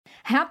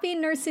Happy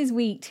Nurses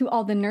Week to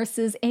all the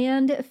nurses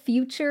and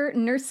future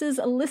nurses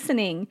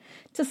listening.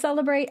 To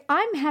celebrate,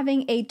 I'm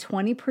having a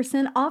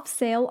 20% off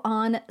sale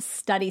on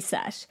Study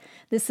Sesh.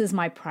 This is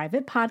my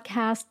private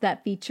podcast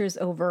that features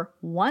over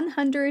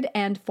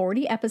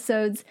 140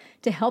 episodes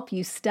to help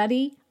you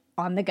study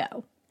on the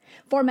go.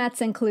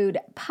 Formats include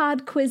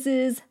pod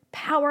quizzes,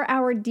 power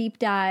hour deep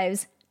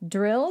dives,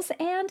 drills,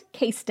 and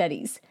case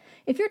studies.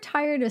 If you're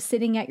tired of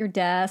sitting at your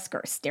desk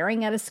or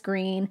staring at a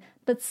screen,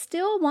 but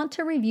still want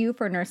to review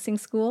for nursing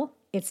school,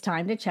 it's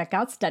time to check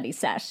out Study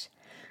Sesh.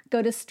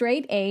 Go to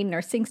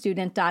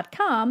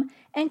straightanursingstudent.com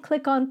and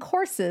click on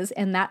Courses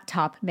in that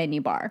top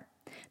menu bar.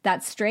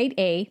 That's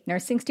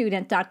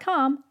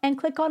straightanursingstudent.com and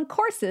click on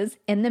Courses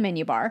in the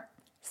menu bar.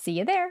 See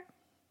you there.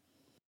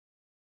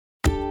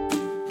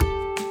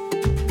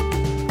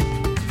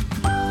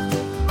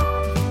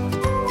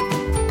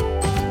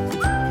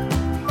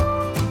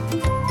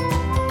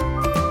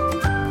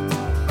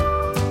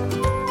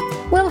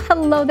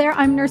 Hello there,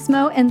 I'm Nurse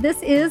Mo, and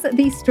this is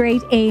the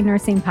Straight A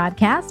Nursing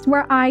Podcast,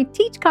 where I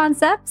teach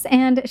concepts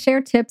and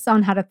share tips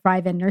on how to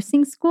thrive in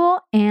nursing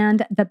school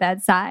and the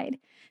bedside.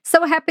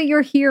 So happy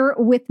you're here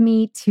with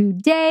me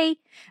today.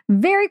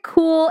 Very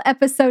cool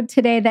episode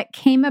today that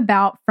came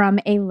about from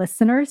a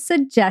listener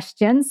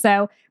suggestion.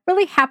 So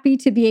really happy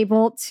to be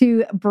able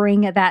to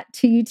bring that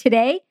to you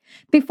today.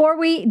 Before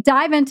we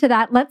dive into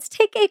that, let's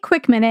take a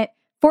quick minute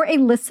for a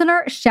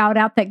listener shout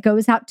out that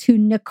goes out to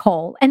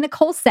Nicole. And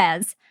Nicole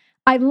says,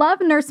 I love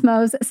Nurse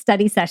Mo's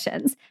study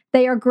sessions.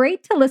 They are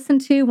great to listen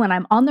to when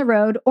I'm on the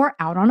road or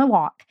out on a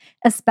walk,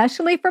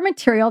 especially for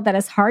material that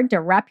is hard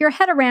to wrap your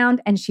head around,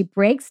 and she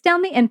breaks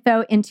down the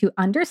info into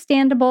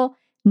understandable,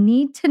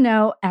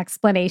 need-to-know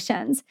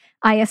explanations.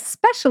 I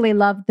especially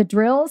love the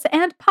drills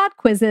and pod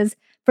quizzes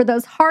for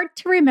those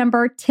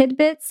hard-to-remember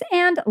tidbits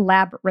and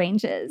lab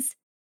ranges.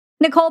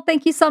 Nicole,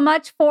 thank you so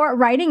much for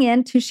writing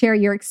in to share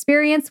your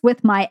experience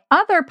with my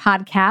other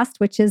podcast,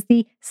 which is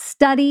the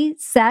Study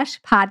Sesh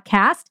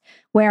podcast,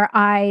 where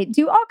I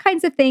do all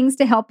kinds of things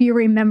to help you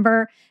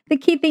remember the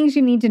key things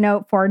you need to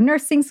know for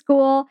nursing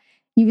school.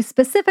 You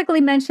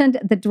specifically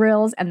mentioned the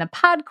drills and the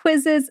pod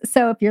quizzes.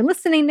 So if you're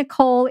listening,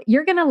 Nicole,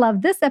 you're going to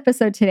love this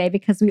episode today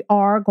because we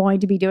are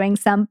going to be doing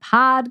some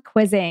pod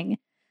quizzing.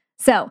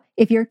 So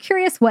if you're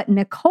curious what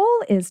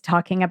Nicole is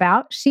talking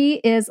about,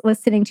 she is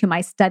listening to my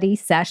Study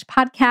Sesh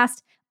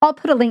podcast. I'll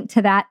put a link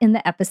to that in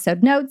the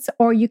episode notes,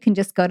 or you can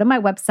just go to my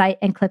website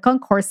and click on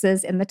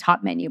courses in the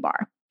top menu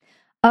bar.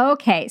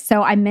 Okay,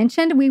 so I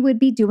mentioned we would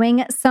be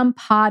doing some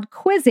pod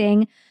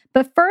quizzing,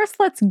 but first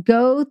let's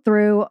go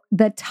through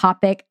the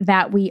topic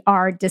that we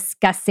are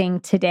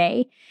discussing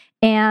today.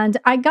 And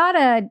I got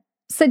a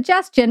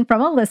suggestion from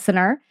a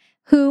listener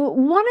who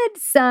wanted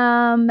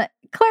some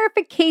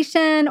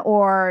clarification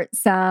or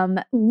some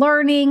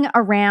learning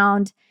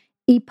around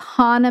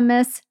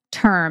eponymous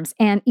terms.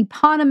 And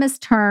eponymous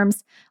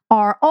terms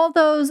are all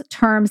those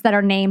terms that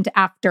are named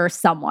after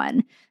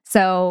someone.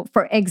 So,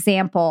 for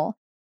example,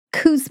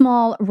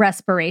 Kussmaul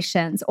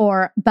respirations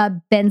or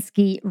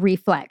Babinski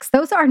reflex.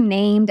 Those are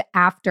named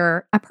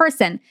after a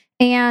person.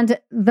 And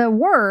the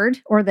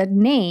word or the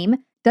name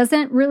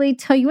doesn't really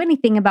tell you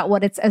anything about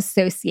what it's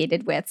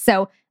associated with.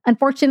 So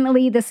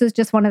unfortunately, this is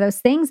just one of those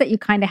things that you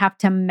kind of have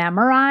to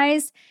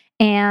memorize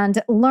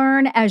and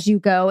learn as you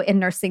go in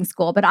nursing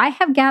school. But I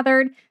have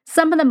gathered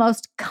some of the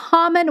most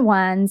common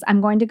ones. I'm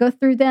going to go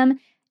through them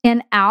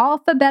in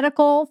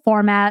alphabetical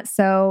format.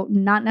 So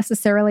not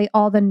necessarily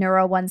all the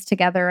neuro ones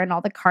together and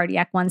all the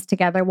cardiac ones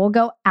together. We'll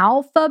go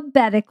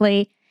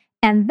alphabetically,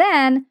 and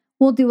then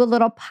we'll do a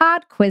little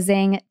pod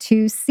quizzing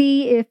to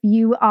see if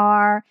you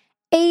are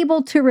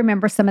able to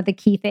remember some of the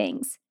key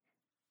things.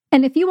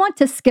 And if you want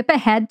to skip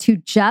ahead to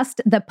just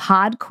the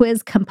pod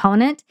quiz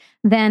component,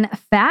 then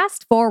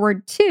fast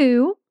forward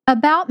to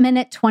about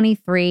minute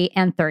 23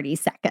 and 30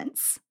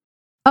 seconds.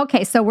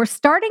 Okay, so we're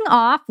starting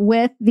off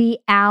with the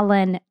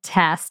Allen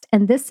test,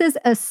 and this is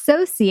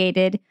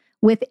associated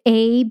with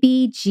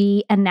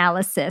ABG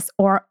analysis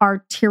or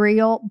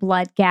arterial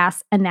blood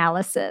gas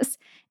analysis.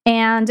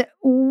 And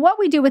what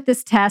we do with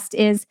this test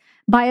is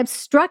by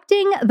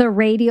obstructing the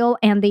radial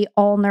and the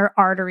ulnar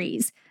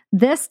arteries.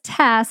 This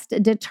test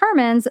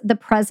determines the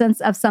presence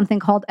of something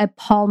called a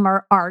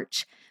palmar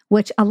arch,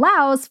 which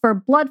allows for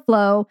blood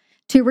flow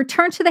to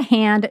return to the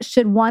hand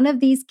should one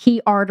of these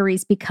key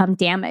arteries become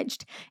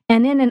damaged.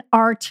 And in an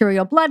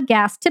arterial blood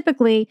gas,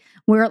 typically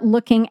we're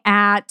looking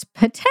at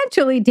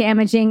potentially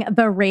damaging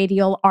the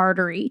radial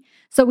artery.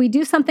 So we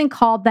do something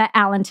called the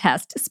Allen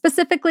test.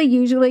 Specifically,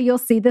 usually you'll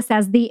see this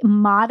as the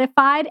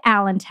modified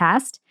Allen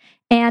test.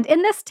 And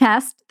in this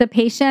test, the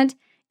patient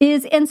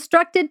is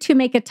instructed to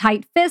make a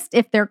tight fist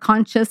if they're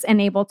conscious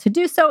and able to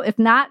do so. If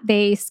not,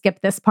 they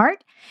skip this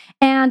part.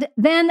 And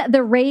then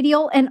the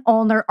radial and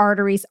ulnar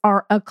arteries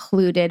are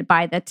occluded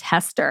by the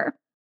tester.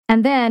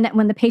 And then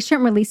when the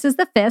patient releases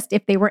the fist,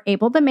 if they were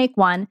able to make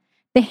one,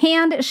 the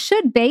hand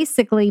should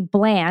basically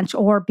blanch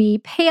or be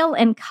pale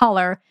in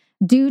color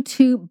due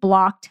to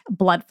blocked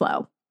blood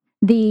flow.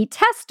 The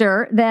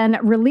tester then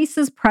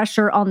releases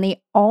pressure on the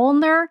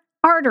ulnar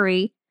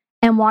artery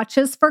and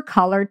watches for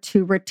color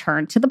to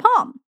return to the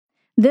palm.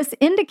 This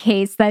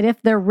indicates that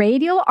if the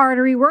radial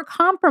artery were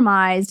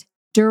compromised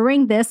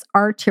during this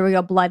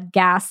arterial blood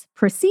gas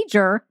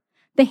procedure,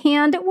 the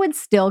hand would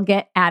still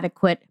get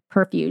adequate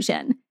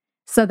perfusion.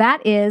 So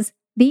that is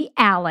the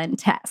Allen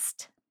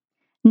test.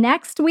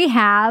 Next, we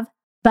have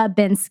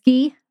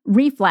Babinski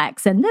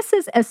reflex, and this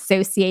is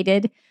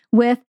associated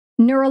with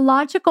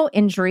neurological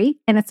injury,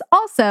 and it's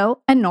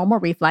also a normal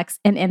reflex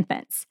in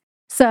infants.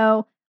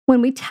 So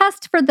when we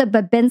test for the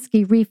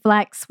Babinski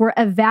reflex, we're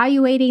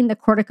evaluating the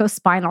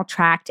corticospinal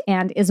tract,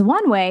 and is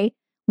one way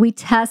we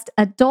test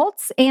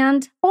adults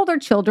and older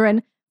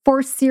children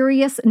for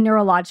serious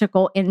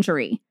neurological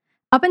injury.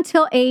 Up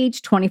until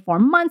age 24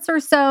 months or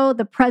so,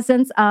 the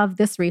presence of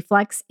this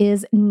reflex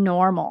is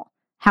normal.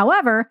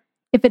 However,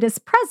 if it is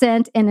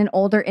present in an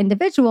older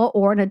individual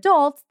or an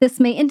adult, this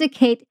may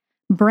indicate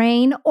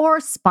brain or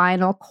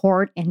spinal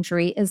cord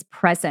injury is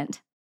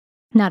present.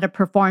 Now, to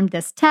perform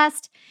this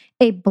test,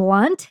 a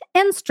blunt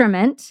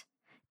instrument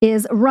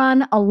is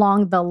run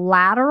along the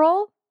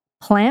lateral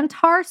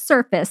plantar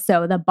surface,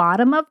 so the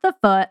bottom of the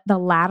foot, the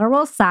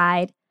lateral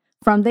side,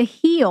 from the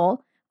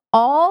heel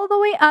all the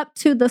way up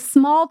to the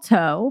small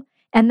toe,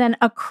 and then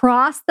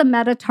across the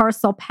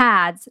metatarsal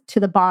pads to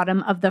the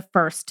bottom of the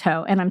first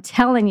toe. And I'm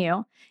telling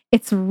you,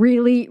 it's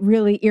really,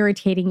 really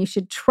irritating. You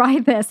should try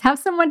this. Have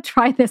someone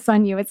try this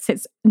on you.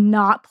 It's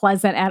not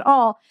pleasant at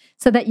all,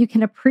 so that you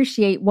can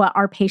appreciate what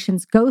our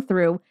patients go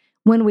through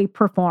when we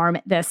perform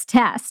this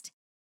test.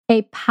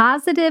 A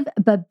positive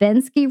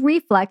Babinski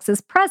reflex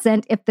is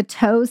present if the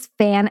toes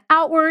fan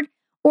outward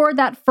or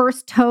that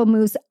first toe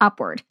moves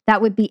upward.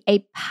 That would be a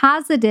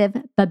positive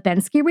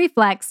Babinski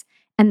reflex,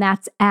 and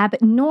that's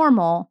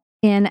abnormal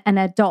in an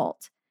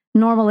adult.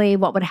 Normally,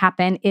 what would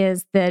happen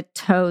is the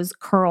toes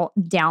curl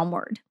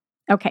downward.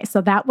 Okay, so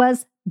that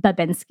was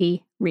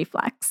Babinski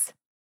reflex.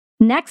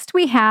 Next,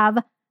 we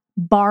have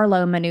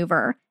Barlow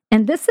maneuver,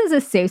 and this is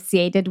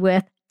associated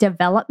with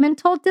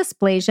developmental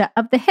dysplasia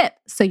of the hip.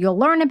 So you'll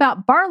learn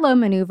about Barlow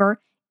maneuver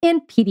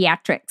in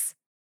pediatrics.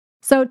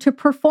 So to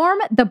perform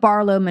the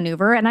Barlow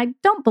maneuver, and I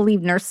don't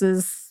believe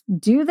nurses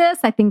do this,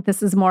 I think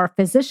this is more a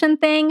physician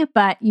thing,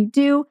 but you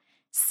do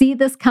see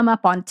this come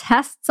up on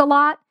tests a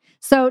lot.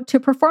 So to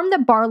perform the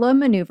Barlow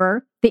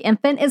maneuver, the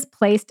infant is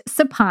placed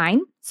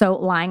supine, so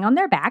lying on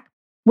their back,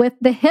 with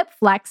the hip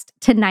flexed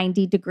to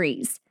 90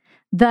 degrees.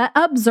 The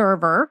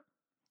observer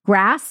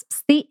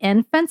grasps the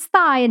infant's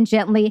thigh and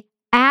gently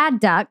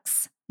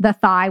adducts the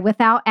thigh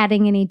without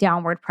adding any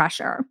downward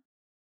pressure.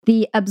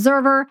 The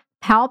observer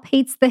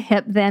palpates the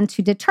hip then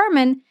to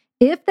determine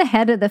if the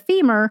head of the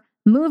femur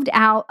moved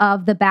out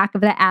of the back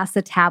of the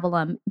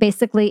acetabulum,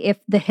 basically if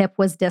the hip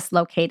was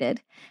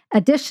dislocated.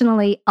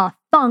 Additionally, a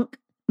thunk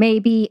may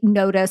be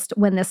noticed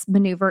when this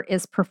maneuver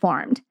is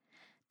performed.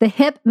 The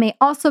hip may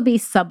also be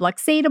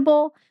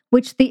subluxatable,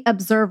 which the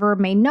observer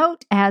may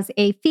note as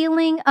a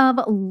feeling of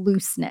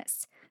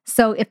looseness.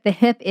 So if the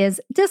hip is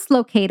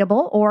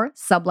dislocatable or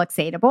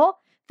subluxatable,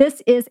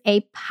 this is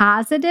a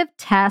positive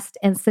test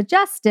and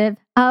suggestive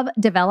of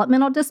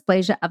developmental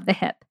dysplasia of the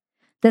hip.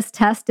 This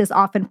test is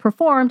often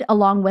performed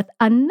along with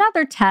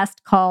another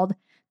test called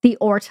the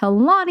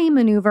Ortolani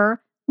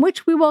maneuver,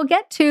 which we will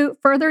get to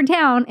further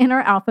down in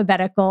our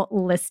alphabetical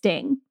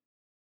listing.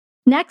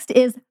 Next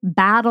is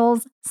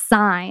Battle's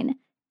sign,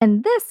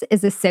 and this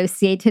is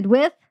associated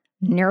with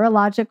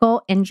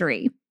neurological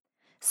injury.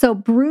 So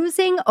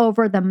bruising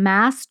over the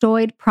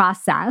mastoid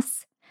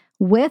process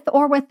with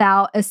or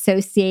without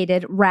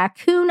associated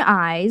raccoon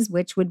eyes,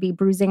 which would be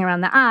bruising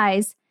around the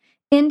eyes,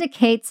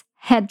 indicates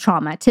head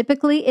trauma.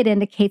 Typically, it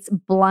indicates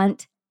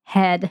blunt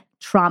head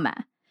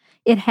trauma.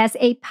 It has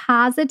a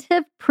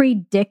positive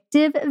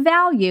predictive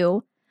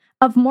value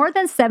of more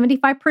than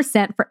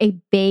 75% for a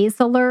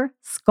basilar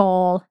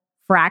skull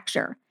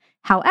fracture.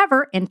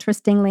 However,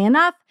 interestingly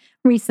enough,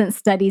 recent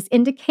studies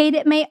indicate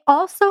it may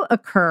also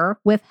occur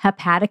with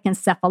hepatic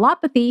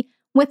encephalopathy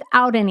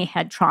without any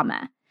head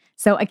trauma.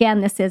 So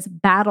again, this is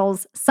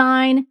Battle's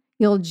sign.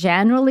 You'll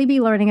generally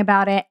be learning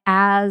about it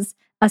as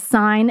a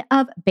sign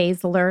of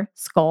basilar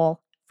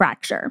skull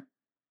fracture.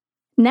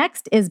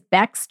 Next is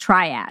Beck's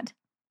triad.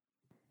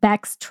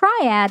 Beck's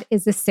triad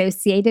is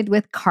associated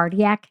with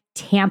cardiac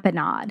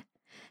tamponade.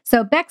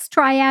 So Beck's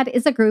triad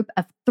is a group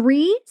of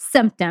 3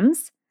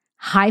 symptoms: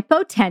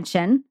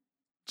 hypotension,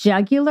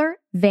 jugular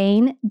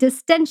vein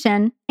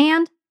distension,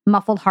 and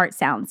muffled heart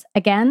sounds.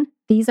 Again,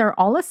 these are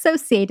all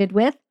associated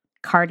with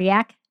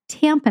cardiac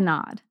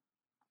tamponade.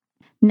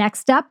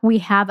 Next up, we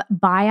have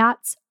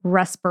Biot's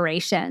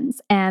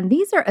respirations, and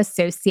these are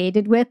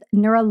associated with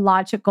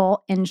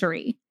neurological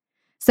injury.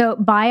 So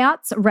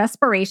Biot's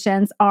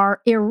respirations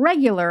are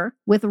irregular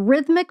with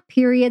rhythmic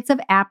periods of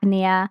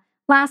apnea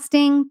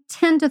lasting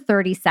 10 to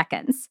 30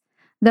 seconds.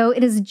 Though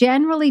it is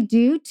generally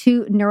due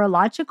to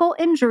neurological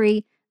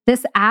injury,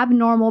 this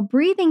abnormal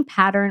breathing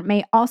pattern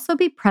may also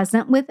be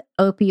present with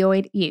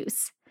opioid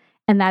use,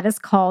 and that is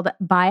called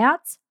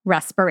Biot's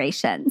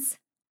respirations.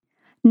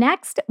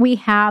 Next, we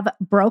have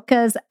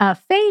Broca's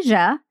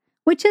aphasia,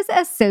 which is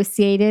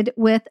associated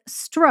with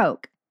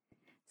stroke.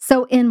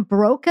 So in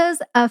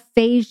Broca's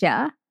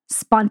aphasia,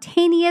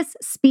 spontaneous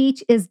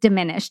speech is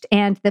diminished,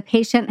 and the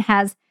patient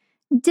has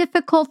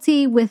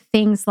difficulty with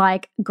things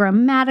like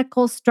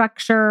grammatical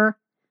structure,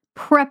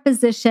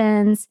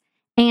 prepositions,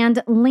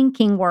 and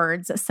linking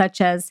words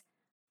such as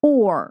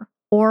or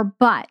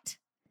but.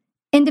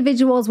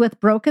 Individuals with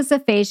Broca's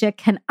aphasia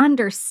can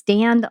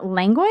understand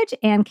language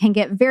and can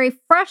get very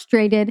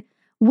frustrated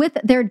with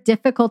their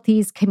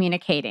difficulties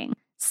communicating.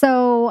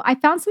 So, I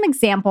found some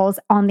examples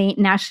on the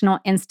National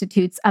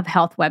Institutes of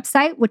Health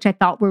website, which I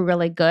thought were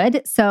really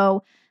good.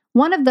 So,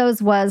 one of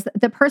those was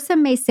the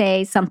person may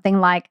say something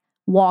like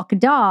walk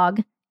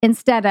dog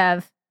instead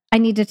of I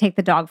need to take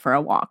the dog for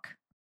a walk.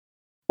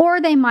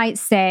 Or they might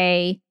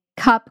say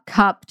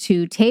cup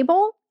to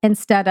table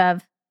instead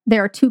of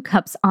there are two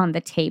cups on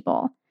the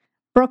table.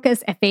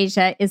 Broca's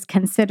aphasia is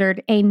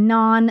considered a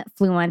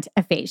non-fluent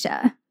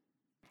aphasia.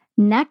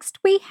 Next,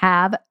 we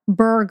have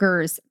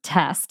Berger's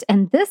test,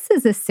 and this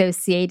is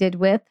associated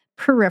with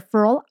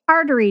peripheral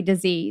artery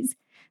disease.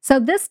 So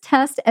this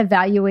test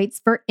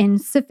evaluates for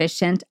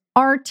insufficient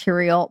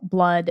arterial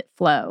blood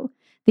flow.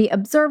 The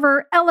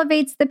observer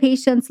elevates the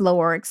patient's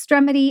lower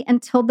extremity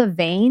until the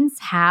veins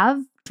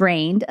have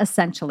drained,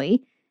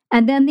 essentially,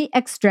 and then the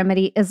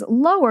extremity is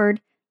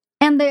lowered,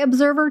 and the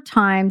observer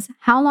times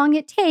how long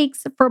it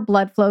takes for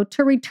blood flow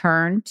to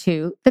return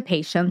to the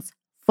patient's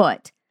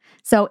foot.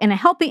 So in a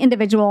healthy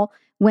individual,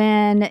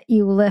 when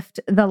you lift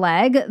the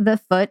leg, the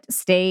foot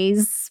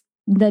stays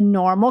the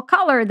normal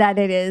color that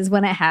it is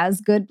when it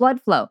has good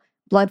blood flow.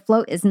 Blood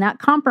flow is not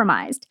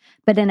compromised.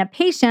 But in a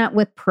patient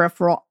with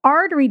peripheral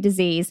artery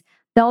disease,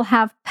 they'll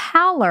have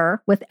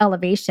pallor with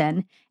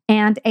elevation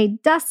and a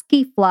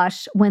dusky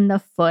flush when the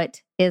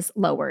foot is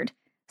lowered.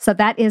 So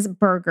that is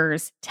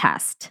Berger's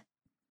test.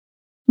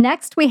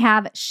 Next, we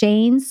have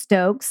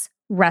Cheyne-Stokes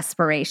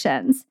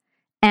respirations.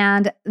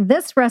 And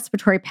this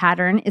respiratory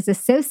pattern is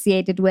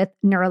associated with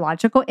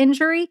neurological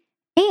injury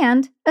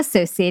and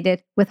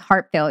associated with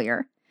heart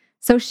failure.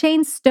 So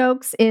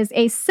Cheyne-Stokes is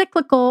a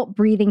cyclical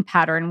breathing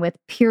pattern with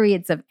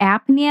periods of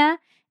apnea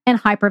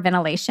and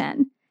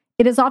hyperventilation.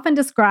 It is often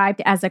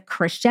described as a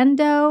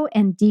crescendo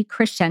and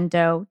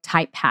decrescendo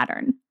type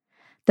pattern.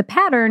 The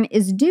pattern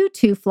is due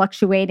to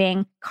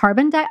fluctuating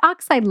carbon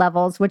dioxide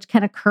levels, which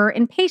can occur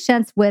in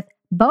patients with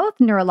both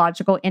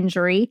neurological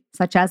injury,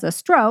 such as a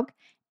stroke,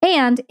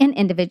 and in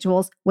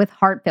individuals with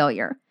heart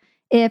failure.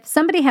 If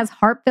somebody has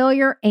heart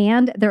failure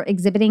and they're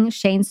exhibiting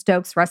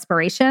Cheyne-Stokes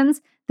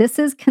respirations, this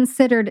is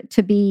considered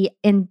to be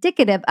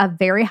indicative of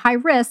very high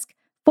risk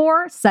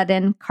for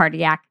sudden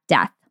cardiac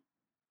death.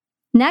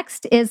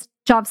 Next is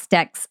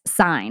Chopstick's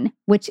sign,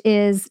 which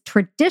is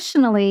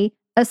traditionally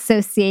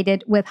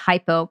associated with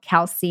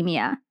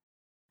hypocalcemia.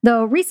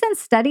 Though recent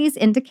studies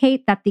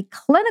indicate that the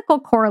clinical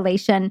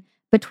correlation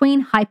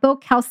between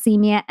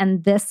hypocalcemia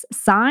and this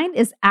sign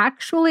is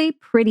actually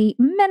pretty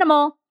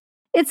minimal,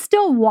 it's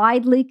still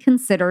widely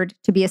considered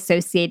to be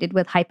associated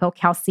with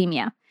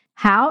hypocalcemia.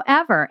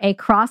 However, a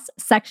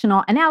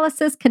cross-sectional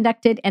analysis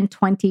conducted in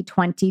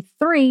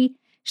 2023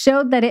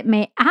 showed that it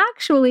may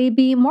actually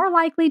be more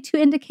likely to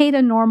indicate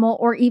a normal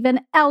or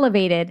even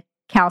elevated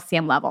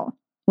calcium level.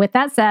 With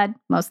that said,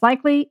 most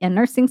likely in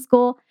nursing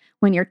school,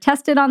 when you're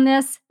tested on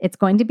this, it's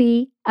going to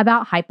be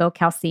about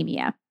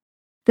hypocalcemia.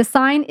 The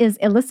sign is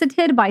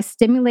elicited by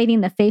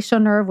stimulating the facial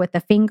nerve with the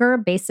finger,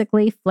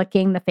 basically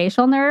flicking the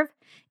facial nerve.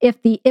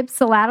 If the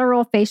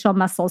ipsilateral facial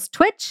muscles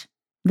twitch,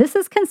 this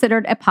is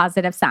considered a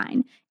positive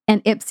sign,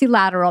 and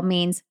ipsilateral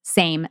means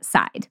same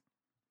side.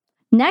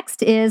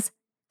 Next is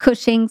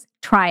Cushing's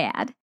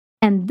triad,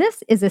 and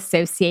this is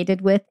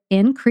associated with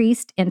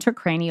increased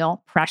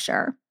intracranial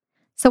pressure.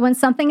 So when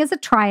something is a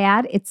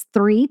triad, it's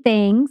three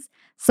things.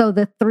 So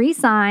the three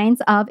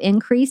signs of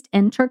increased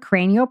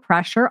intracranial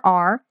pressure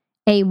are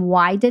a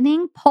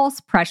widening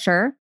pulse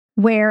pressure,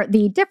 where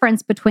the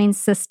difference between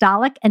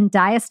systolic and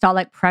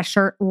diastolic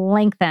pressure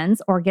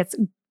lengthens or gets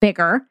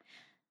bigger.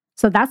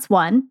 So that's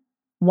one,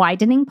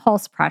 widening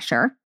pulse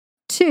pressure.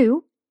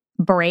 Two,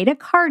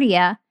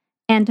 bradycardia.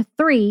 And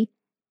three,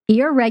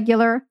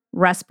 irregular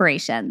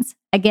respirations.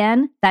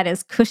 Again, that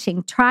is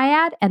Cushing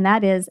triad, and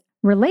that is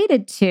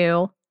related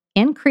to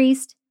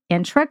increased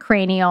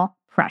intracranial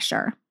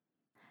pressure.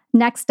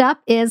 Next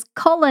up is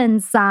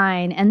Cullen's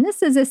sign, and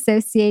this is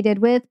associated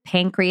with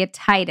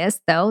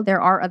pancreatitis, though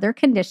there are other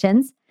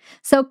conditions.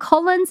 So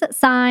Cullen's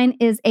sign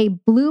is a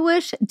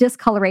bluish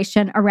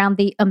discoloration around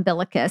the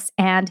umbilicus,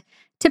 and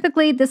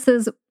typically this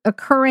is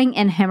occurring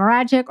in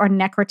hemorrhagic or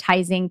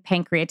necrotizing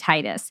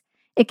pancreatitis.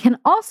 It can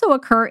also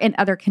occur in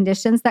other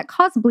conditions that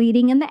cause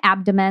bleeding in the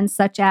abdomen,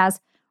 such as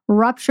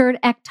ruptured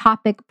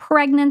ectopic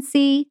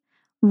pregnancy,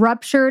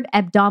 ruptured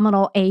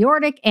abdominal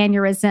aortic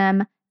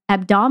aneurysm,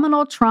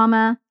 abdominal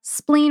trauma,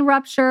 spleen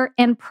rupture,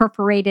 and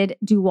perforated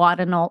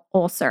duodenal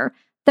ulcer.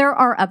 There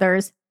are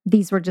others.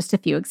 These were just a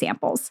few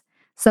examples.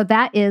 So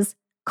that is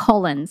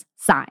Cullen's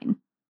sign.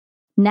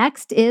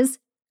 Next is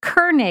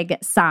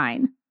Koenig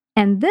sign,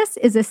 and this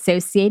is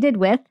associated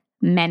with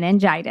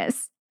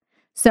meningitis.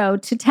 So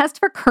to test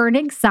for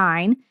Koenig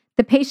sign,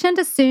 the patient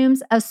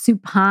assumes a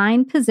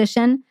supine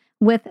position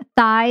with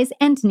thighs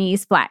and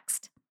knees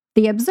flexed.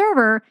 The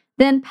observer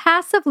then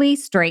passively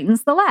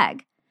straightens the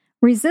leg.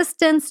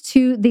 Resistance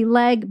to the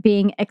leg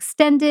being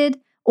extended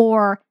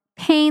or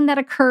pain that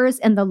occurs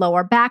in the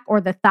lower back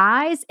or the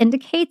thighs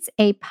indicates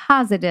a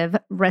positive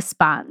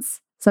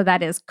response. So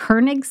that is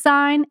Koenig's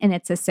sign, and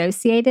it's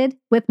associated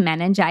with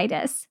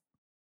meningitis.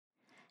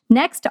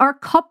 Next are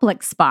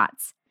Koplik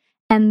spots,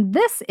 and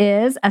this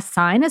is a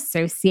sign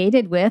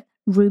associated with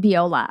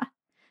rubeola.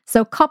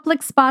 So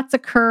Koplik spots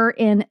occur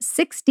in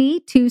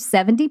 60 to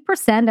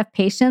 70% of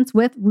patients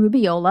with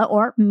rubeola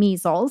or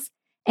measles,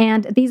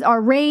 and these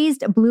are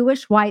raised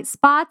bluish-white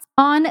spots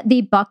on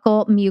the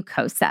buccal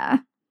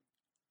mucosa.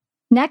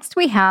 Next,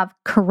 we have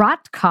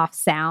Korotkov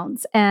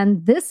sounds,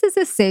 and this is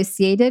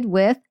associated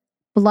with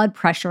blood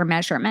pressure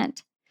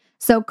measurement.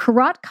 So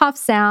Korotkov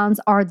sounds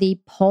are the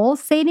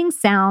pulsating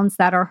sounds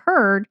that are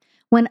heard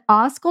when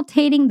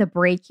auscultating the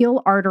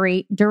brachial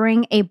artery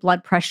during a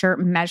blood pressure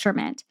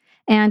measurement.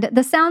 And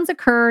the sounds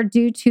occur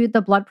due to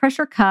the blood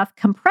pressure cuff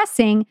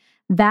compressing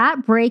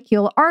that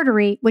brachial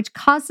artery, which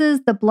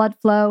causes the blood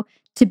flow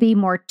to be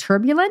more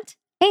turbulent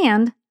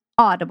and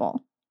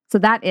audible. So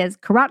that is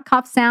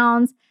Korotkov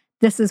sounds.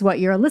 This is what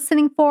you're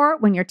listening for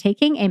when you're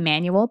taking a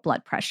manual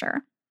blood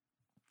pressure.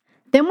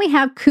 Then we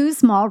have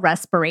Kussmaul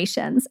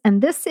respirations,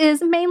 and this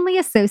is mainly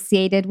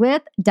associated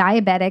with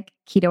diabetic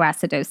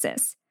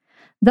ketoacidosis.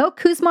 Though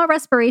Kussmaul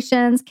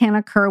respirations can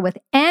occur with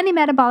any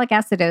metabolic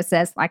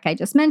acidosis, like I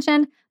just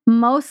mentioned,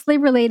 mostly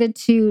related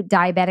to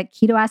diabetic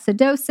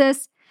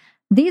ketoacidosis,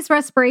 these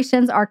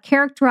respirations are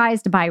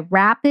characterized by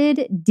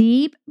rapid,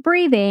 deep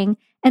breathing,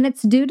 and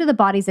it's due to the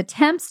body's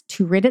attempts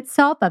to rid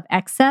itself of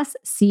excess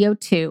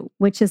CO2,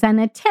 which is an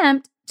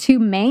attempt to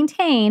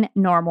maintain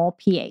normal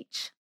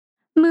pH.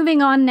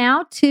 Moving on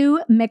now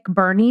to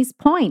McBurney's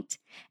point.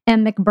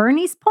 And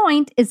McBurney's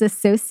point is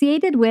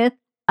associated with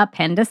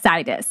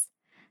appendicitis.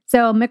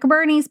 So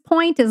McBurney's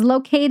point is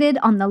located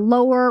on the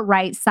lower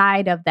right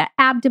side of the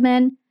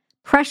abdomen.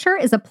 Pressure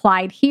is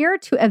applied here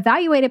to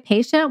evaluate a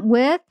patient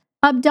with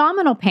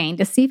abdominal pain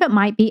to see if it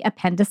might be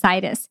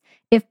appendicitis.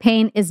 If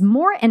pain is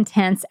more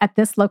intense at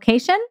this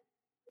location,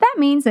 that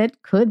means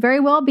it could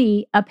very well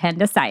be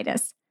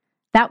appendicitis.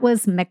 That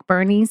was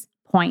McBurney's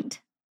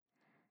point.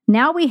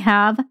 Now we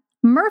have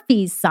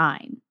Murphy's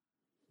sign,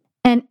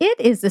 and it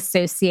is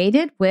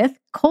associated with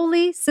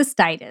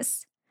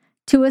cholecystitis.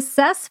 To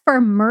assess for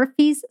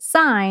Murphy's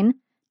sign,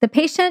 the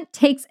patient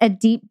takes a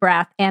deep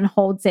breath and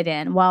holds it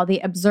in while the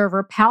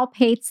observer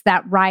palpates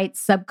that right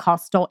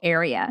subcostal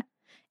area.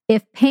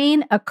 If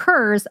pain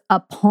occurs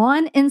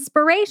upon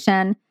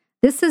inspiration,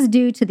 this is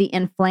due to the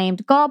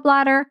inflamed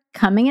gallbladder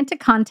coming into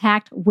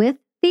contact with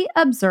the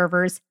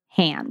observer's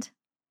hand.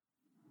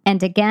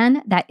 And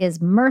again, that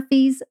is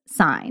Murphy's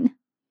sign.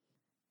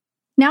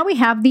 Now we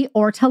have the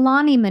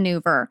Ortolani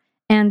maneuver,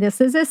 and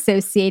this is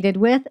associated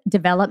with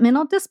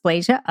developmental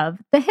dysplasia of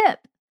the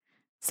hip.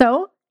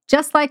 So,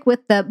 just like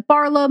with the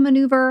Barlow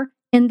maneuver,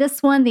 in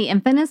this one, the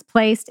infant is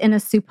placed in a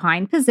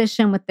supine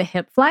position with the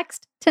hip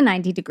flexed to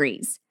 90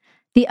 degrees.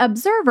 The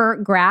observer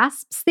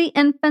grasps the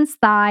infant's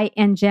thigh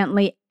and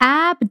gently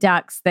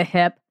abducts the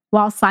hip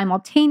while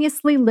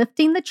simultaneously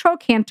lifting the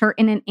trochanter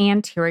in an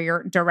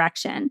anterior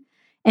direction.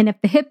 And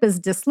if the hip is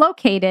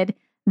dislocated,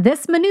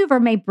 this maneuver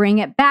may bring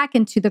it back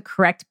into the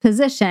correct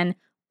position,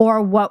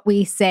 or what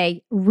we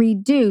say,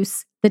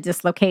 reduce the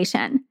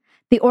dislocation.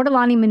 The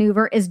Ortolani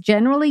maneuver is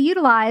generally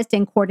utilized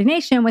in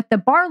coordination with the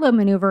Barlow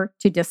maneuver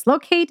to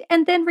dislocate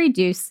and then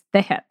reduce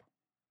the hip.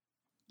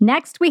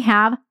 Next, we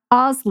have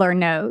Osler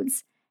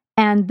nodes,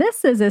 and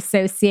this is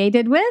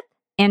associated with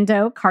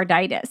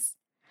endocarditis.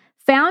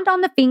 Found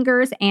on the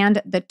fingers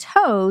and the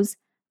toes,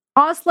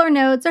 Osler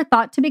nodes are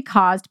thought to be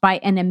caused by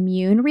an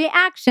immune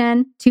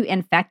reaction to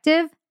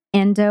infective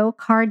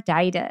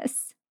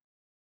endocarditis.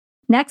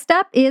 Next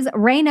up is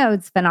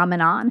Raynaud's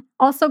phenomenon,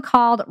 also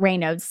called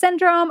Raynaud's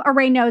syndrome or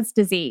Raynaud's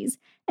disease,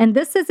 and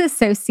this is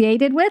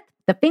associated with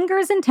the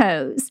fingers and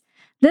toes.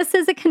 This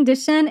is a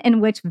condition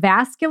in which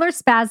vascular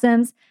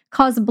spasms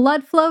cause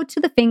blood flow to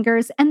the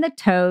fingers and the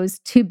toes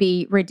to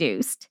be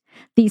reduced.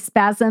 These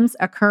spasms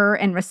occur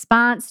in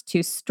response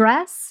to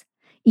stress,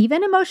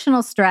 even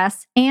emotional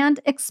stress, and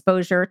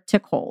exposure to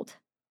cold.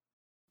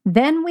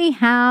 Then we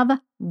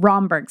have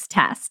Romberg's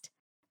test.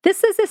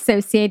 This is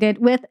associated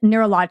with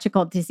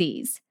neurological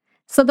disease.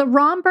 So the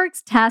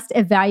Romberg's test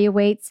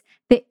evaluates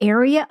the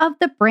area of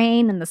the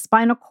brain and the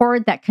spinal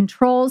cord that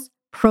controls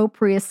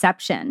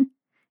proprioception.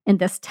 In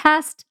this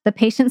test, the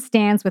patient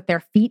stands with their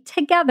feet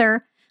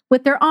together,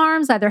 with their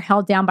arms either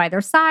held down by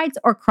their sides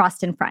or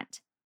crossed in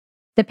front.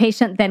 The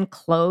patient then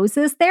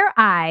closes their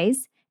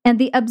eyes, and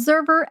the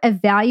observer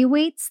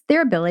evaluates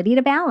their ability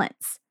to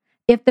balance.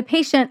 If the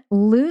patient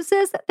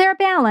loses their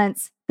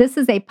balance, this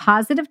is a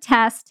positive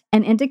test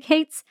and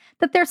indicates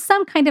that there's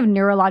some kind of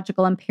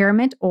neurological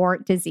impairment or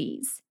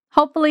disease.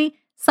 Hopefully,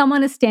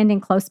 someone is standing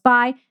close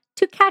by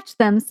to catch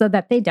them so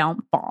that they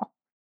don't fall.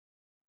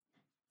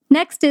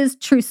 Next is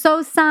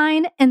Trousseau's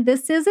sign, and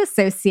this is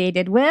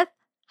associated with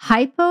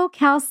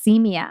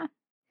hypocalcemia.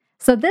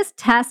 So, this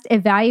test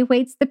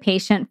evaluates the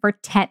patient for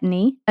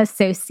tetany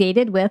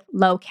associated with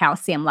low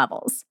calcium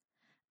levels.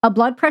 A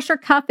blood pressure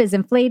cuff is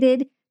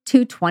inflated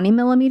to 20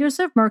 millimeters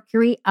of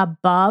mercury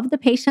above the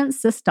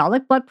patient's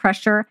systolic blood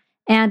pressure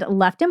and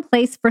left in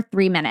place for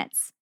 3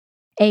 minutes.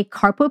 A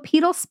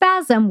carpopedal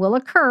spasm will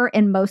occur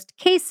in most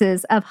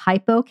cases of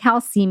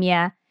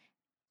hypocalcemia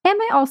and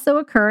may also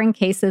occur in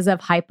cases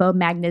of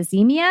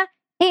hypomagnesemia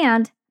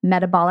and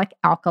metabolic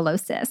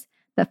alkalosis.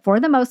 But for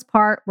the most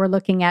part, we're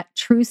looking at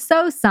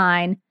Trousseau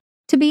sign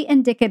to be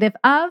indicative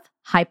of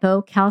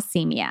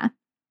hypocalcemia.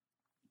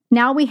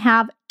 Now we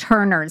have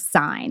Turner's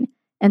sign,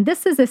 and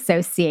this is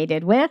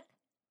associated with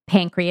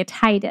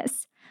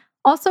pancreatitis.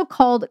 Also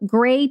called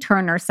gray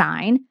Turner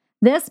sign,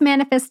 this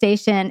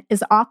manifestation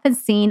is often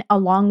seen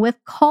along with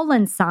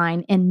Cullen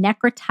sign in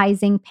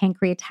necrotizing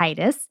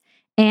pancreatitis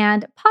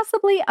and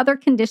possibly other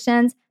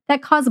conditions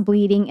that cause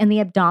bleeding in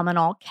the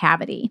abdominal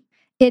cavity.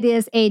 It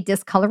is a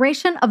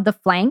discoloration of the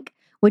flank,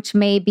 which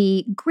may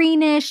be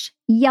greenish,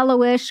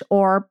 yellowish,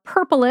 or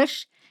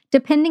purplish,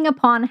 depending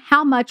upon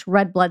how much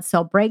red blood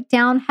cell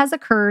breakdown has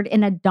occurred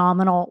in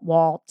abdominal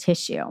wall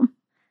tissue.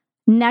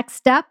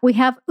 Next up, we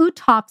have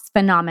Uthoff's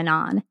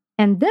phenomenon,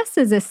 and this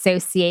is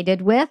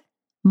associated with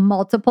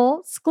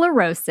multiple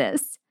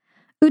sclerosis.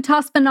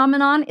 Uthoff's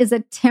phenomenon is a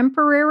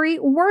temporary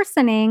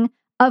worsening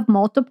of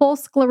multiple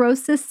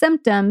sclerosis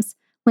symptoms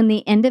when the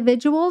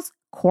individual's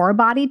core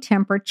body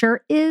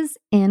temperature is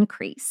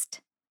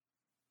increased.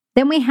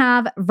 Then we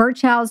have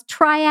Virchow's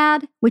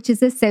triad, which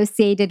is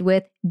associated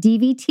with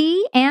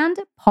DVT and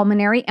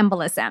pulmonary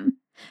embolism.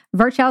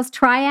 Virchow's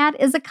triad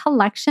is a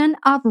collection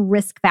of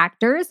risk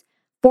factors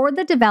for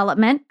the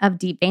development of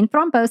deep vein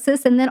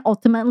thrombosis, and then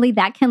ultimately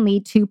that can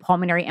lead to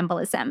pulmonary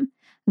embolism.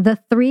 The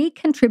 3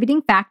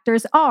 contributing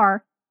factors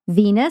are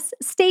venous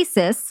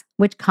stasis,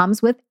 which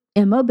comes with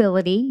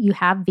immobility. You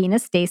have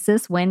venous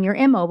stasis when you're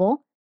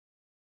immobile.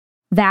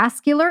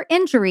 Vascular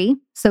injury,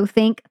 so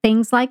think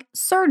things like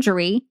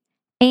surgery,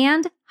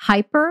 and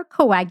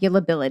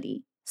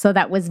hypercoagulability. So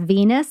that was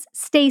venous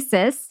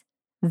stasis,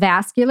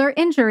 vascular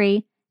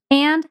injury,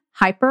 and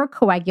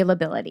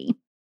hypercoagulability.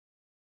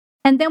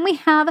 And then we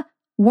have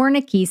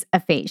Wernicke's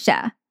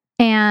aphasia.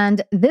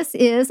 And this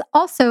is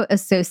also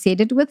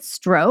associated with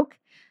stroke.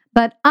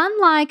 But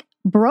unlike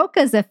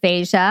Broca's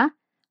aphasia,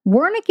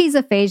 Wernicke's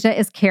aphasia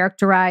is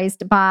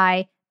characterized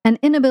by an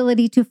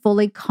inability to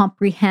fully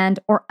comprehend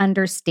or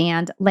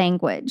understand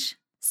language.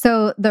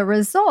 So the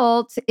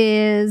result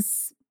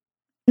is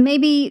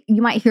maybe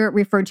you might hear it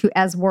referred to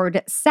as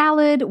word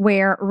salad,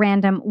 where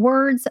random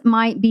words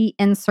might be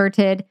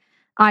inserted.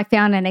 I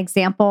found an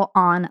example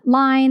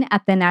online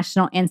at the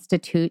National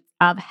Institute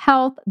of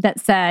Health that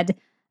said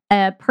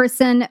a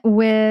person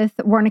with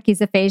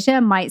Wernicke's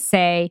aphasia might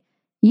say,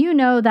 "You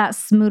know that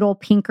Smoodle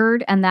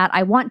Pinkard and that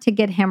I want to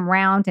get him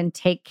round and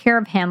take care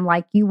of him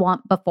like you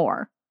want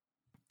before."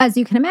 As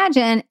you can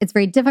imagine, it's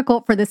very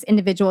difficult for this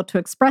individual to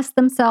express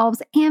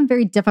themselves and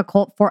very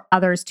difficult for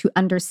others to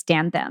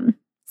understand them.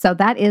 So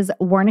that is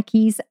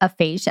Wernicke's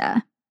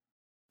aphasia.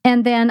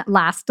 And then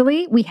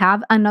lastly, we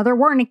have another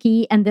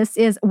Wernicke, and this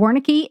is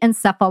Wernicke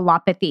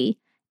encephalopathy.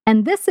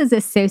 And this is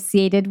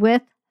associated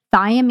with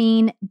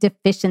thiamine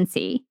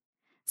deficiency.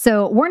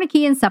 So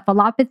Wernicke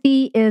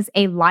encephalopathy is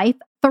a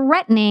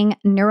life-threatening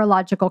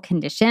neurological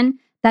condition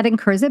that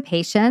occurs in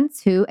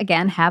patients who,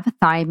 again, have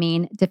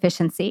thiamine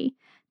deficiency.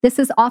 This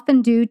is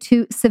often due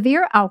to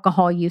severe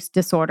alcohol use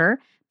disorder,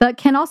 but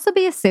can also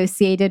be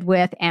associated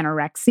with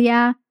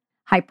anorexia,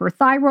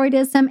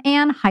 hyperthyroidism,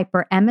 and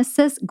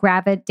hyperemesis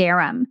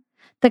gravidarum.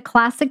 The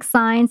classic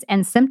signs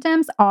and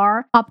symptoms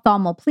are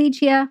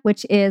ophthalmoplegia,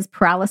 which is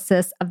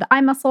paralysis of the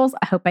eye muscles.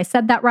 I hope I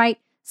said that right.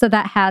 So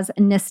that has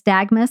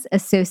nystagmus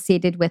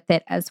associated with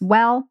it as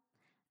well,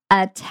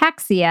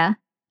 ataxia,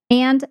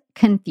 and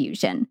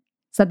confusion.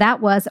 So that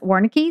was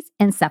Wernicke's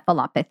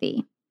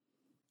encephalopathy.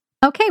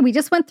 Okay, we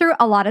just went through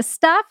a lot of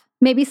stuff.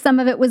 Maybe some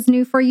of it was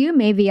new for you.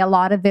 Maybe a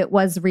lot of it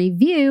was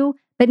review.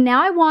 But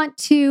now I want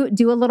to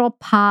do a little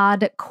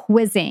pod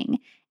quizzing.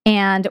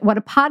 And what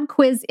a pod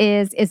quiz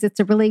is it's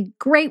a really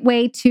great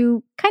way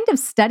to kind of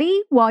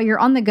study while you're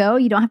on the go.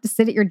 You don't have to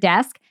sit at your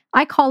desk.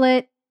 I call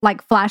it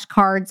like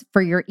flashcards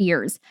for your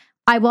ears.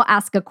 I will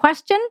ask a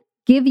question,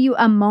 give you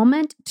a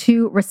moment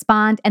to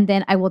respond, and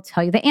then I will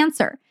tell you the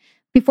answer.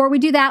 Before we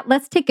do that,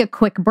 let's take a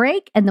quick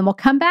break, and then we'll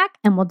come back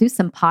and we'll do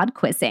some pod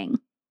quizzing.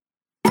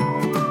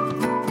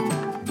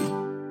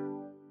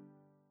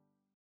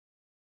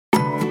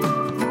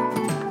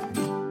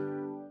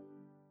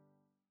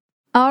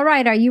 All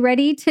right, are you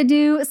ready to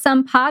do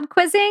some pod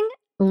quizzing?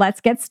 Let's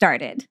get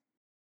started.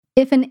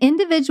 If an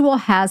individual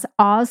has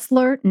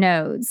Osler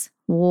nodes,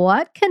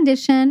 what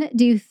condition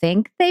do you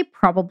think they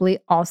probably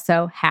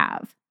also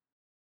have?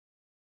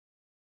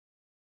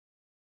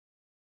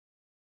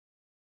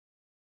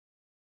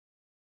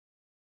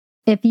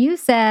 If you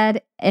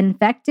said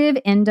infective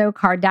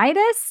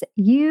endocarditis,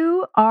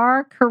 you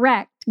are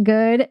correct.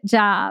 Good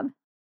job.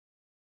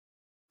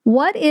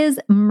 What is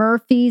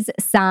Murphy's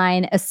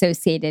sign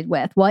associated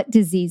with? What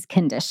disease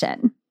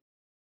condition?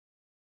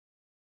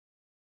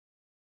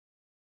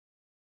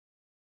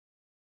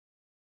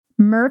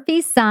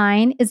 Murphy's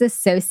sign is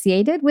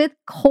associated with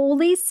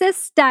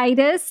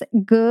cholecystitis.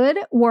 Good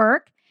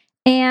work.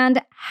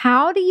 And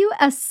how do you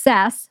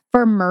assess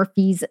for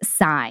Murphy's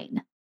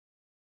sign?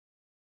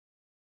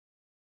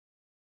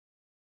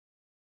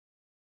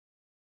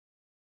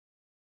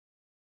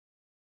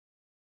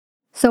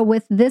 So,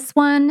 with this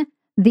one,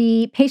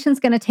 the patient's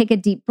going to take a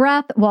deep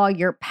breath while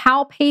you're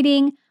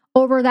palpating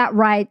over that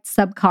right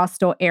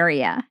subcostal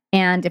area.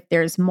 And if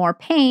there's more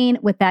pain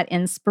with that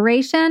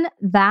inspiration,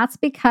 that's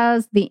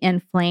because the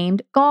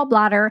inflamed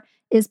gallbladder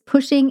is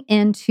pushing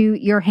into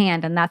your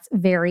hand, and that's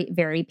very,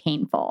 very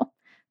painful.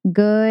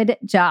 Good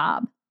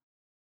job.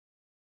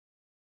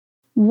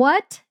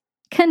 What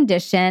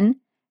condition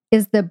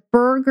is the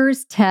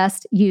Berger's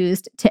test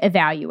used to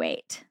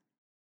evaluate?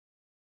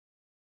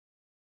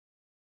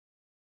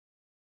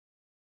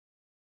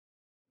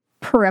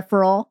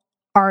 Peripheral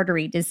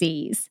artery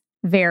disease.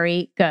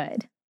 Very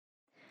good.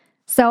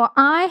 So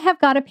I have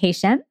got a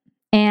patient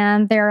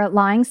and they're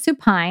lying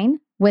supine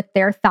with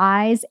their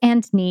thighs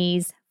and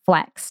knees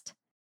flexed.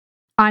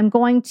 I'm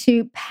going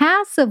to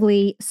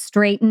passively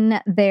straighten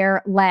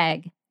their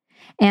leg,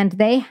 and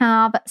they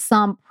have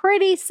some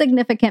pretty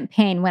significant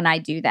pain when I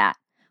do that.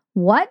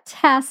 What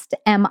test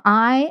am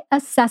I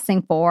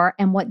assessing for,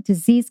 and what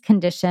disease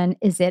condition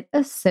is it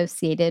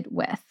associated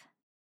with?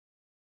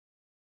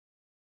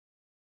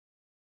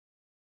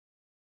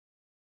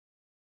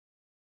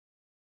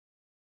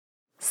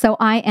 So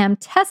I am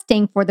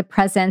testing for the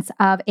presence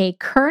of a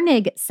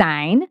Kernig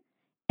sign,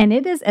 and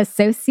it is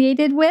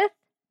associated with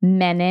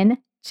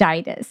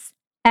meningitis.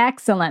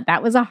 Excellent.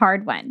 That was a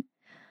hard one.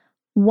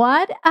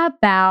 What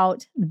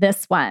about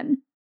this one?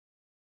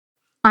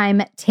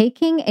 I'm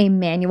taking a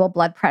manual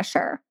blood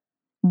pressure.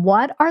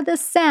 What are the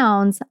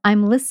sounds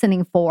I'm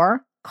listening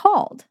for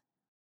called?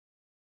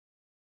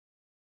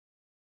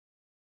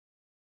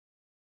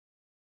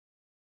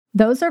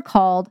 Those are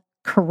called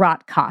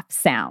Korotkoff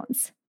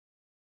sounds.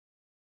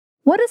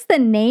 What is the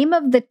name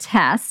of the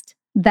test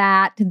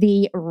that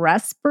the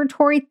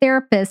respiratory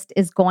therapist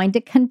is going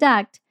to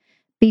conduct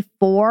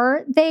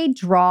before they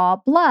draw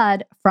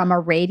blood from a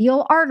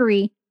radial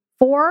artery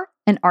for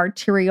an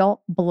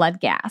arterial blood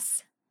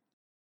gas?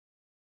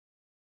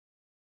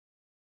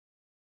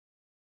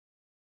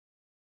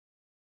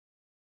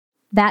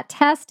 That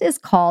test is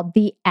called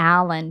the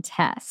Allen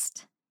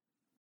test.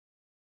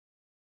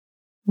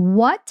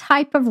 What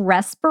type of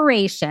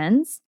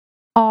respirations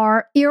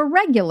are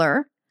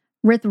irregular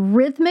with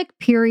rhythmic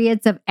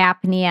periods of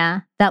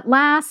apnea that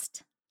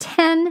last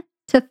 10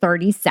 to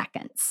 30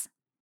 seconds?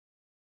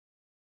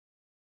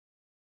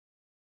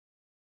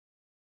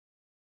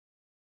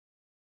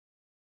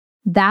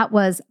 That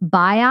was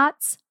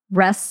Biot's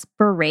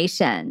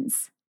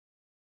respirations.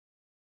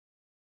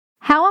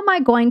 How am I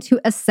going to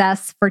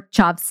assess for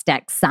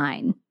Chopstick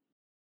sign?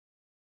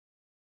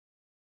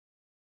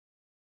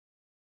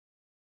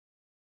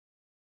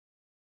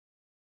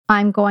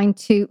 I'm going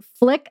to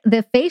flick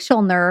the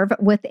facial nerve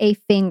with a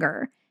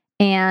finger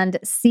and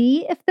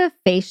see if the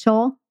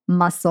facial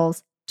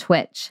muscles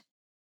twitch.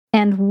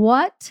 And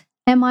what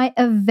am I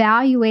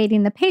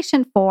evaluating the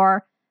patient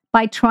for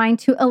by trying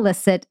to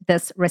elicit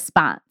this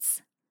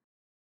response?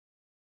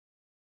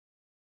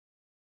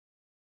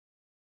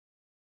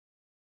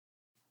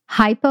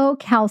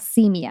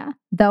 Hypocalcemia.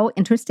 Though,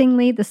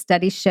 interestingly, the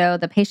studies show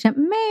the patient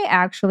may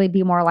actually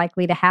be more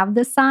likely to have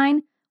this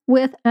sign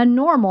with a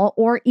normal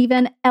or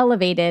even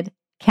elevated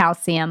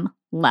calcium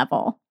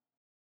level.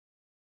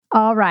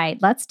 All right,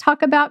 let's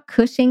talk about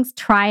Cushing's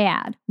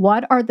triad.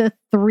 What are the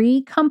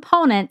three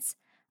components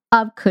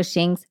of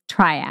Cushing's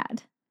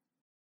triad?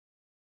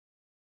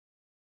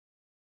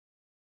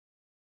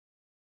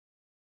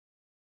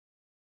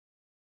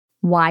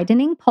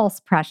 Widening pulse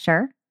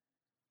pressure,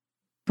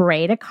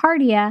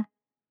 bradycardia,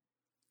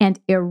 and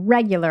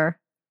irregular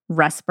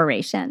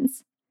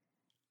respirations.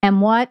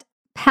 And what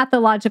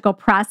pathological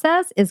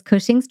process is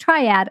Cushing's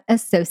triad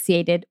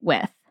associated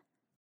with?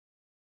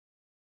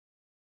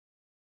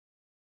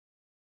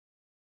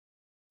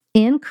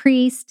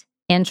 Increased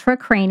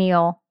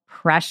intracranial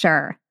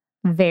pressure.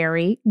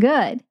 Very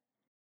good.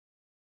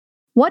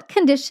 What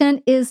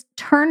condition is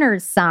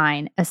Turner's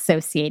sign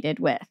associated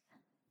with?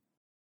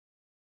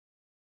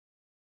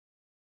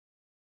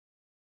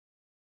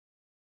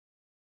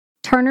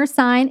 Turner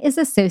sign is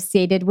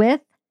associated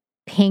with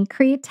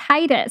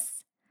pancreatitis.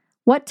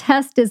 What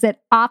test is it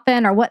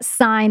often, or what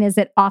sign is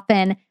it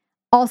often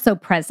also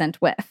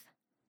present with?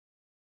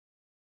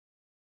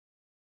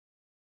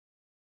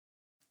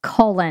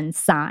 Colon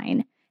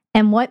sign.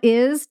 And what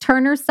is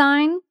Turner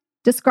sign?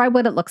 Describe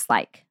what it looks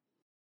like.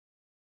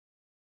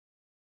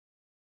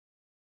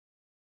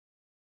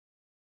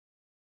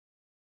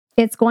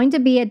 It's going to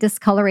be a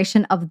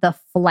discoloration of the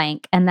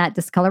flank, and that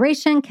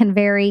discoloration can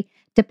vary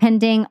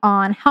depending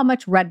on how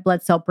much red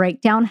blood cell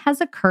breakdown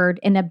has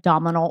occurred in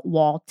abdominal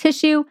wall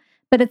tissue,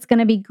 but it's going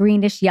to be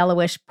greenish,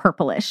 yellowish,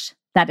 purplish.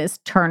 That is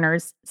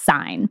Turner's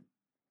sign.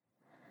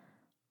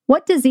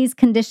 What disease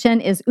condition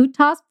is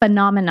Utah's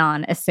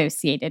phenomenon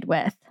associated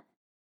with?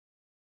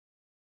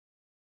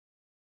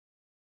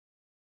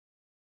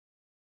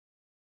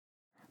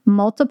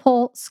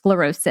 multiple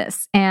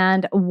sclerosis.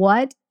 And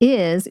what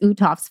is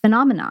Uthoff's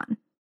phenomenon?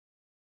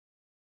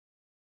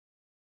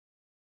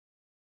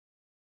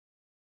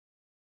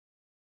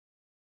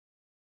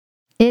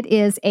 It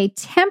is a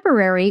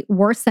temporary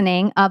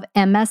worsening of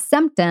MS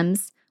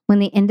symptoms when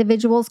the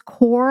individual's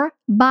core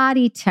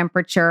body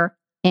temperature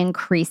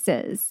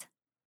increases.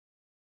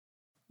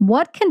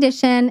 What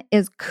condition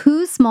is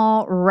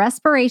Kussmaul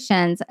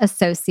respirations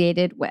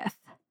associated with?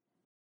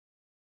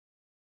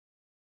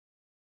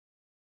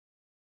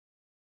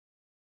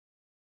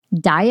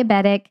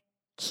 Diabetic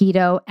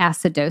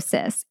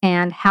ketoacidosis.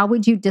 And how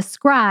would you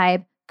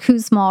describe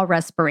Kussmaul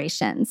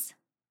respirations?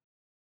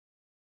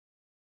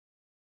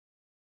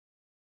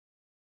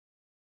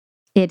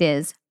 It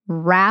is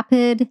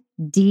rapid,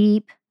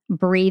 deep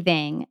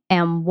breathing.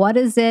 And what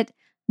is it?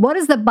 What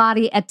is the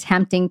body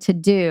attempting to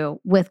do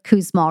with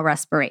Kussmaul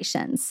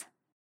respirations?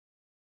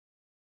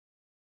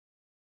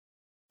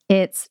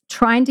 It's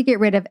trying to get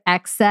rid of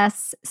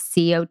excess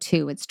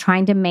CO2. It's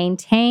trying to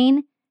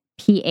maintain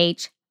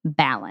pH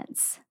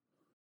balance.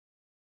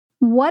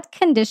 What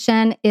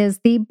condition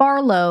is the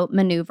Barlow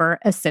maneuver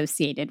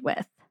associated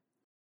with?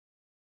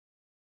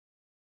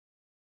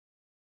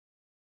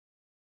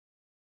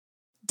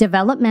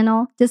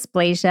 Developmental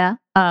dysplasia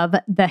of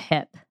the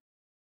hip.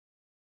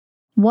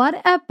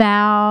 What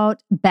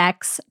about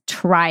Beck's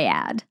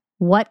triad?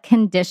 What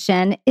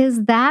condition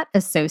is that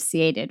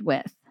associated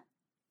with?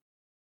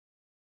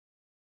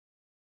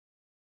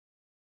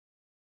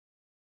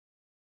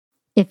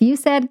 If you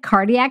said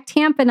cardiac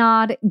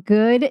tamponade,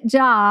 good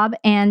job.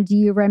 And do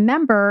you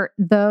remember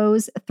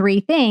those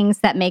three things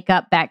that make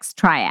up Beck's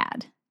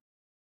triad?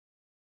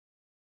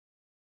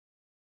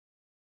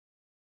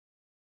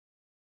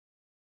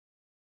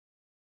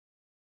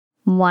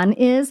 One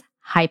is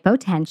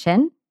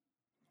hypotension.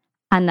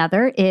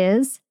 Another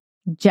is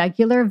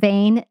jugular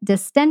vein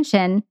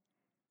distension.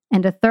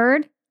 And a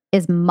third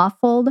is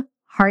muffled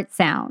heart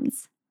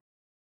sounds.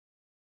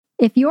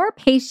 If your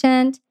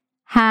patient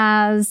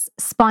has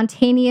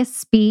spontaneous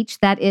speech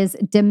that is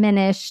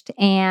diminished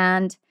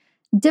and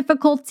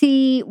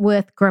difficulty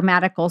with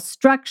grammatical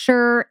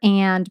structure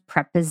and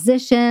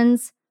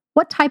prepositions,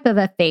 what type of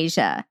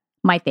aphasia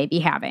might they be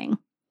having?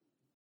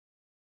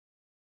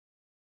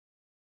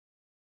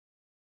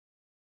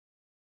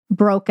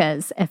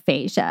 Broca's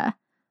aphasia.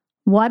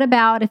 What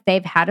about if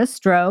they've had a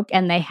stroke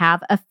and they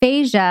have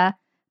aphasia,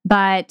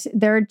 but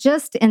they're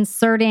just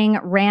inserting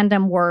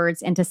random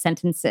words into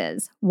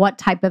sentences? What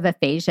type of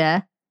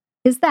aphasia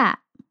is that?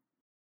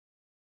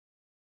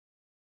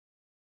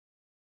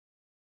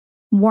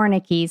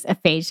 Wernicke's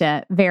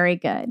aphasia. Very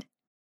good.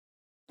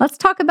 Let's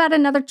talk about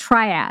another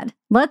triad.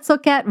 Let's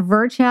look at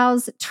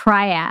Virchow's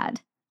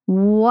triad.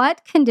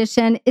 What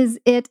condition is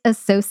it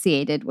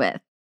associated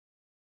with?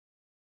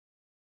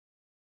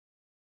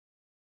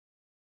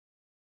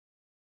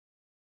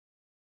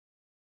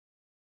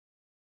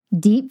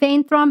 Deep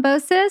vein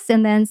thrombosis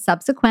and then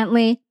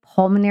subsequently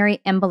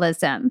pulmonary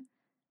embolism.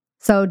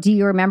 So, do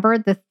you remember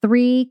the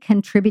three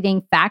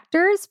contributing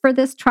factors for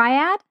this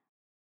triad?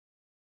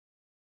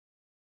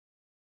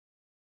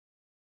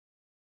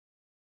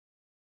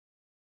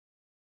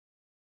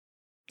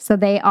 So,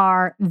 they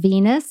are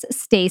venous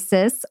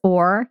stasis,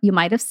 or you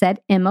might have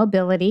said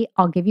immobility.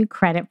 I'll give you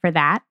credit for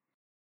that.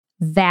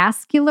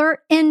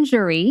 Vascular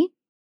injury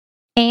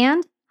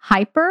and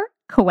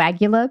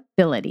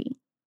hypercoagulability.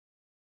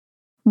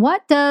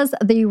 What does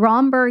the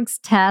Romberg's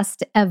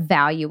test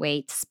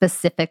evaluate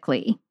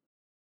specifically?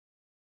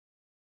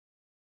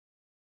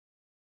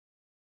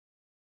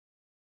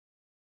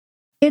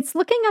 It's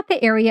looking at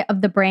the area of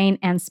the brain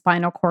and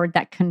spinal cord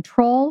that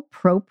control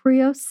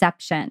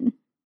proprioception.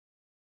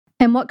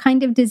 And what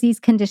kind of disease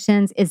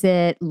conditions is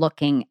it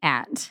looking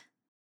at?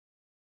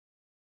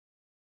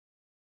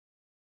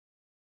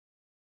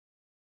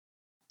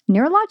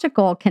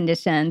 Neurological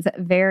conditions.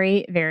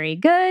 Very, very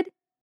good.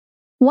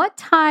 What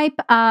type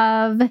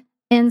of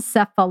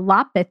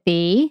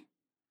encephalopathy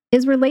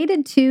is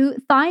related to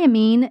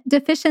thiamine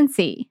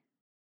deficiency?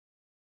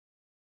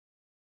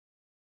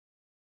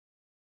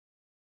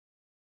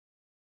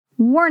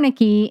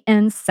 Wernicke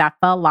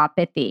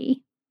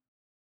encephalopathy.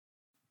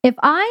 If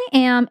I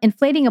am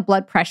inflating a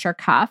blood pressure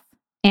cuff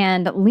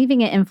and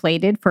leaving it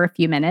inflated for a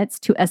few minutes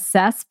to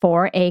assess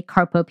for a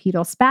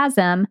carpopedal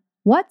spasm,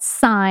 what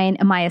sign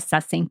am I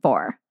assessing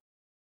for?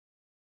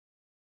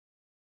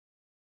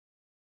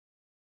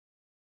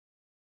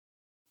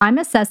 I'm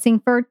assessing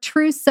for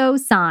Trousseau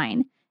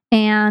sign.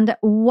 And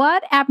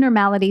what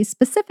abnormalities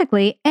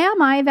specifically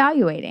am I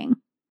evaluating?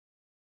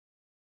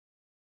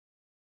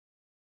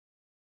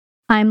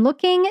 I'm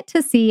looking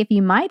to see if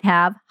you might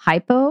have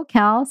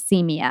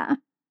hypocalcemia.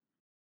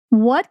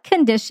 What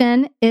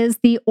condition is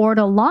the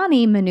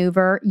Ortolani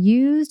maneuver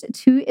used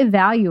to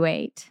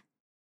evaluate?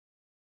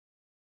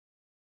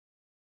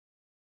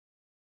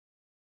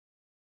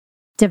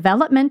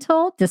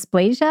 Developmental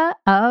dysplasia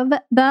of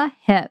the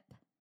hip.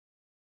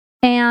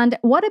 And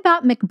what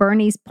about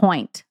McBurney's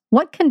point?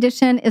 What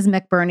condition is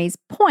McBurney's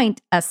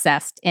point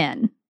assessed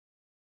in?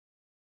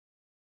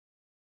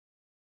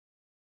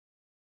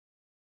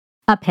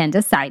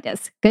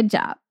 Appendicitis. Good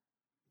job.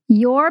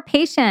 Your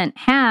patient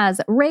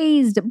has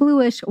raised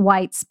bluish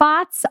white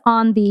spots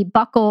on the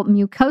buccal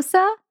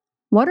mucosa.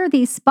 What are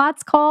these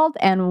spots called,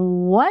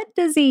 and what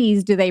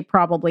disease do they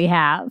probably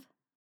have?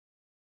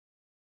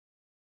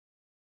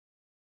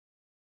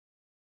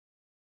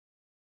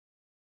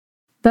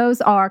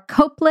 Those are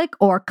Koplik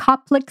or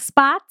Koplik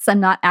spots. I'm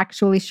not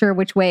actually sure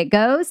which way it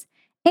goes.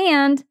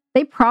 And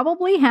they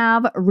probably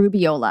have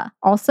rubeola,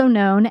 also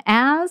known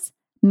as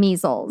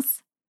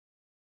measles.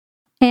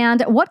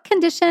 And what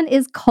condition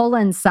is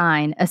colon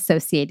sign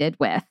associated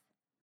with?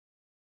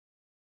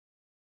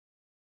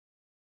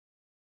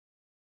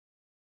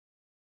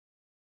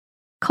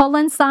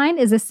 Colon sign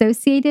is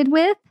associated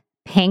with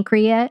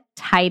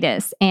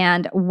pancreatitis.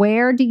 And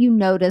where do you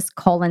notice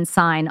colon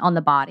sign on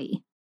the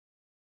body?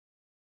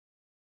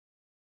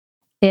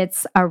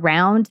 It's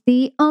around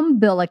the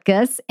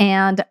umbilicus.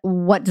 And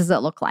what does it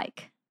look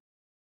like?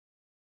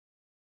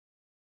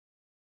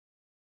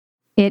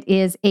 It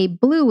is a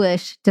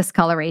bluish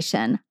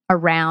discoloration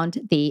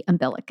around the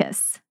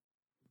umbilicus.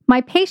 My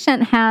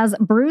patient has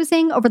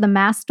bruising over the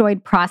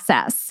mastoid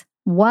process.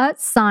 What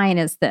sign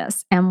is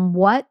this, and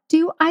what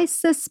do I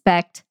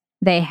suspect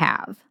they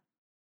have?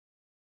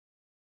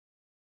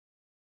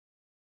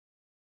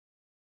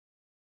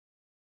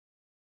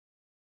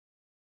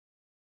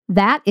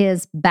 That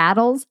is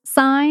Battle's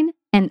sign,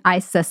 and I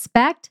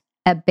suspect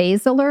a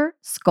basilar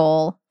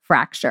skull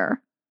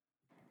fracture.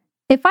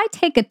 If I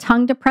take a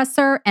tongue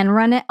depressor and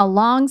run it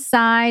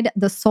alongside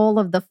the sole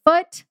of the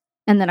foot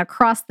and then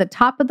across the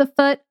top of the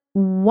foot,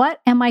 what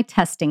am I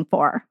testing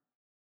for?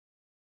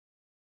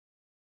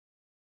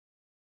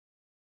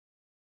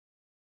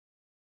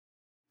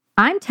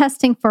 I'm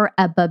testing for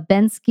a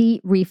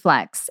Babinski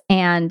reflex.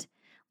 And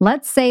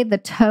let's say the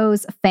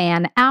toes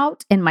fan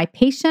out in my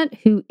patient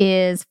who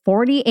is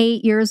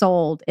 48 years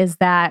old. Is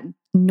that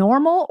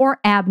normal or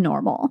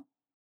abnormal?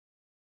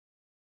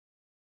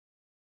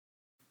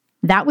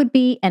 That would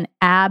be an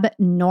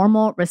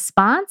abnormal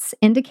response,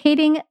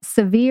 indicating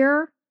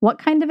severe what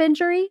kind of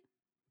injury?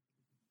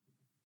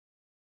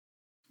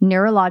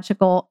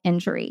 Neurological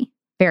injury.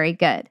 Very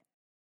good.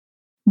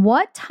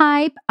 What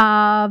type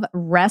of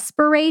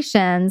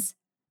respirations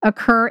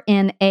occur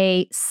in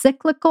a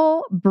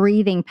cyclical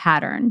breathing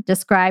pattern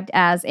described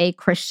as a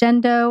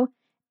crescendo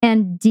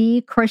and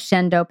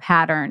decrescendo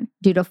pattern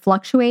due to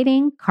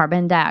fluctuating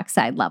carbon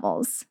dioxide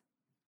levels?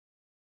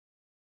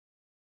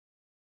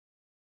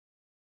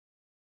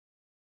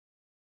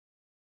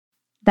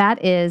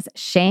 That is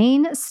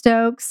Shane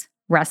Stokes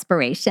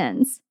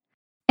respirations.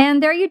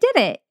 And there you did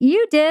it.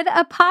 You did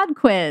a pod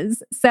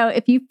quiz. So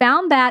if you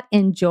found that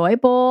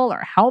enjoyable or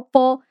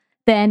helpful,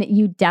 then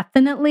you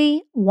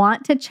definitely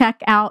want to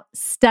check out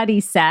Study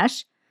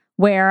Sesh,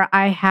 where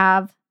I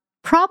have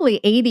probably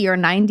 80 or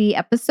 90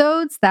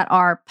 episodes that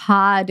are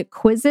pod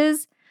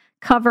quizzes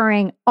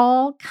covering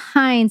all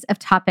kinds of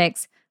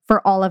topics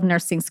for all of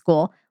nursing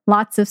school.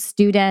 Lots of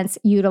students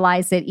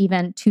utilize it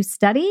even to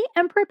study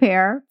and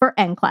prepare for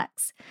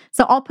NCLEX.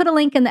 So I'll put a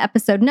link in the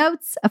episode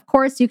notes. Of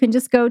course, you can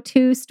just go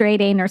to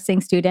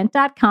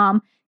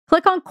straightanursingstudent.com,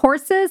 click on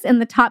courses in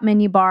the top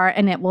menu bar,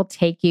 and it will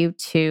take you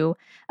to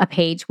a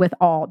page with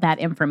all that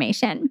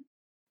information.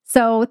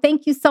 So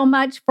thank you so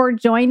much for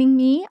joining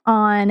me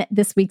on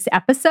this week's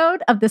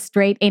episode of the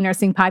Straight A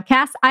Nursing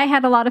Podcast. I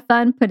had a lot of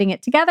fun putting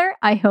it together.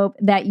 I hope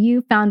that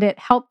you found it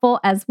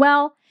helpful as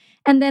well.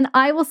 And then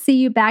I will see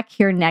you back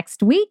here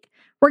next week.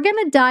 We're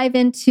going to dive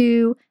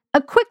into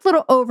a quick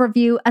little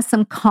overview of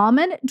some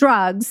common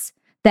drugs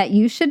that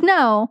you should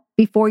know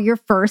before your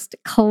first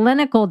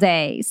clinical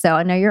day. So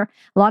I know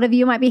a lot of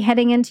you might be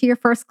heading into your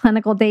first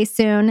clinical day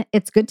soon.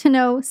 It's good to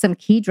know some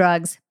key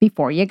drugs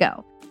before you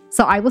go.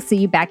 So I will see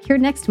you back here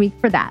next week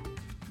for that.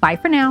 Bye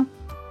for now.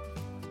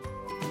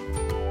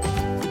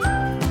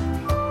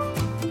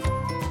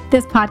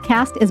 This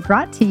podcast is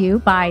brought to you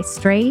by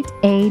Straight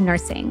A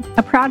Nursing,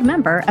 a proud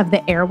member of the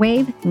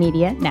Airwave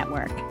Media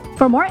Network.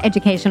 For more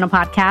educational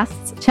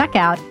podcasts, check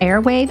out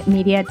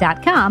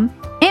airwavemedia.com.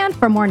 And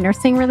for more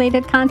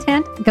nursing-related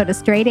content, go to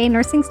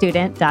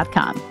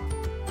straightanursingstudent.com.